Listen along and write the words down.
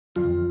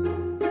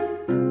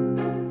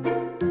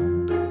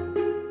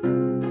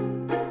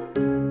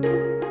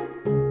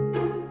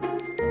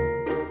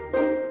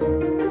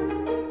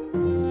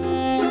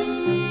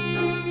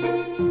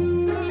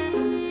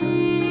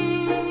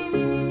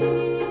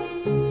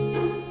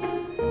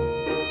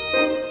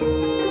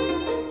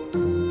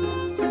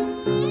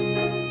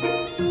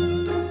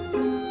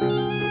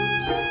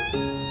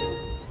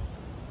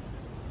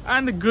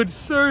And a good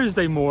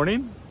Thursday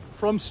morning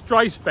from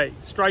Struis Bay.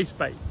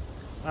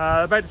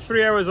 About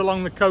 3 hours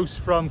along the coast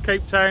from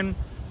Cape Town,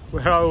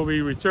 where I will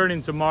be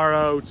returning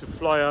tomorrow to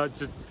fly out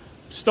to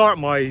start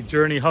my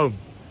journey home,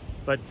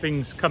 but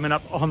things coming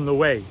up on the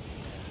way.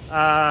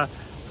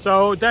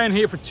 So down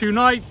here for 2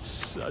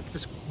 nights. I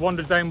just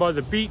wandered down by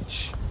the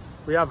beach.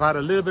 We have had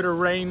a little bit of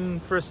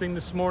rain first thing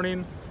this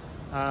morning.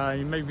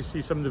 You maybe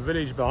see some of the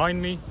village behind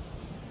me,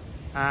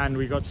 and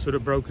we got sort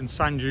of broken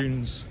sand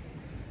dunes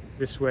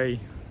this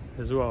way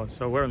as well.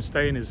 So where I'm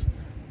staying is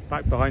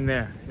back behind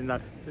there in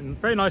a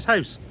very nice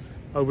house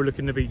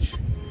overlooking the beach.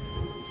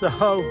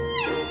 So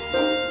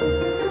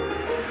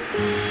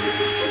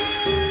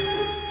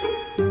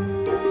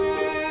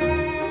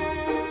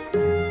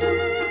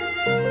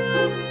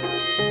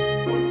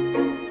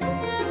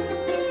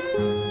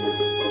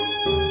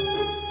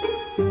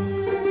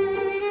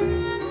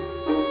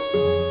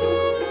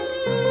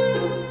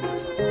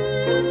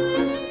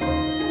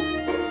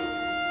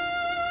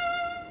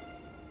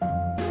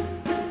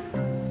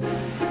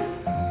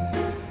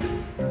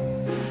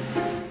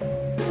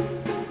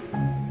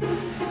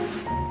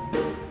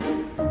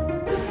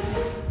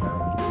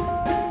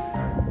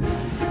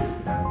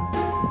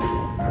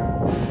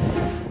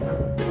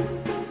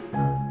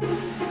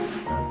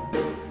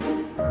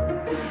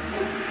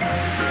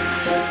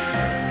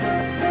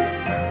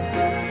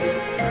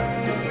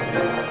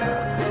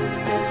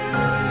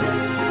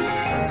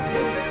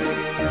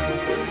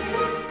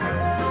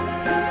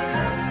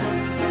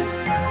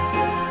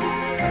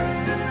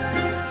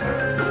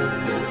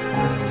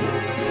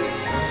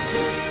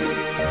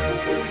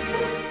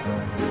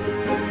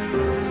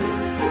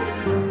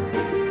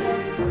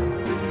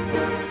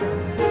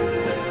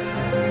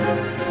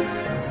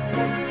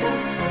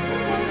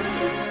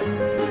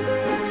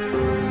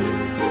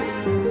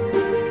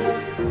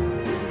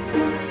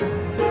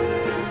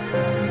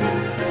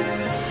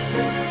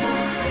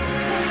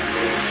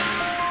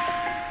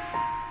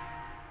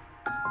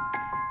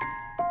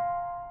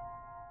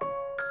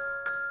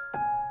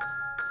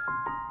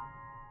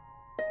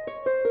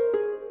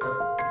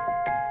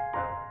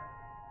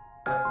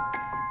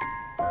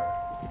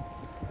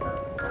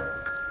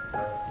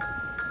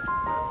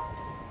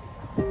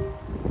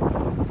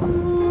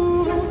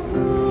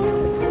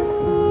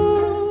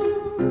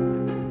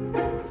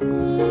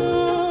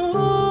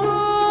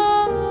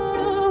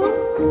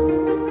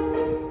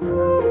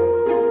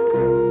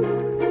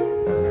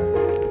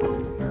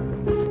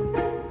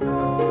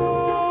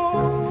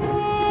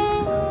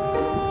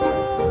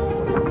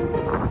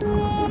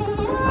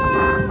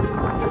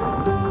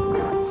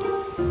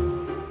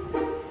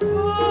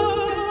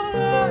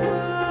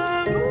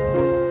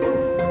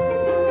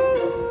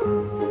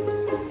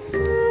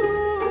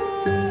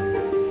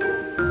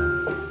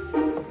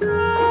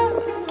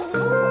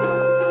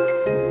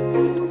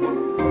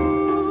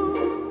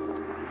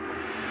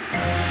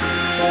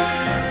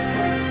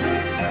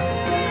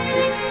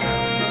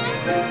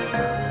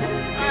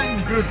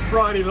good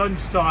Friday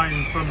lunchtime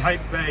from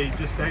Hope Bay,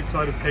 just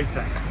outside of Cape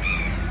Town.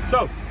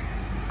 So,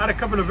 had a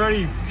couple of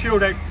very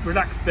chilled out,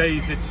 relaxed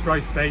days at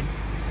Struis Bay.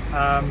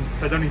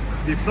 But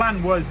the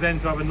plan was then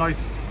to have a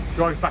nice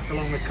drive back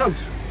along the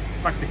coast,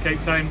 back to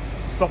Cape Town,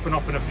 stopping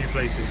off in a few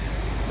places.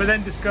 But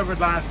then discovered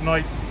last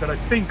night that I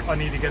think I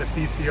need to get a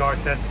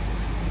PCR test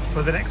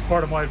for the next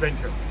part of my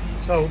adventure.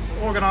 So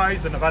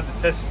organised, and I've had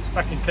the test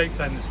back in Cape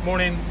Town this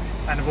morning,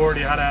 and I've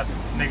already had a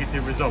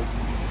negative result.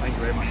 Thank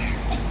you very much.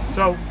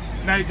 So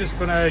now just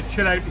going to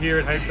chill out here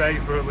at Hope Bay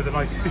with a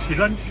nice fishy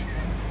lunch,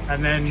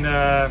 and then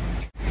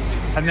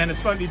a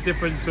slightly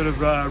different sort of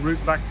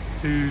route back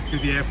to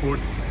the airport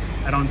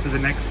and on to the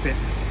next bit.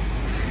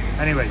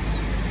 Anyway,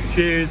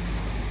 cheers,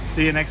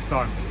 see you next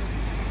time.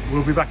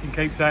 We'll be back in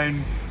Cape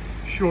Town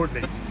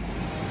shortly.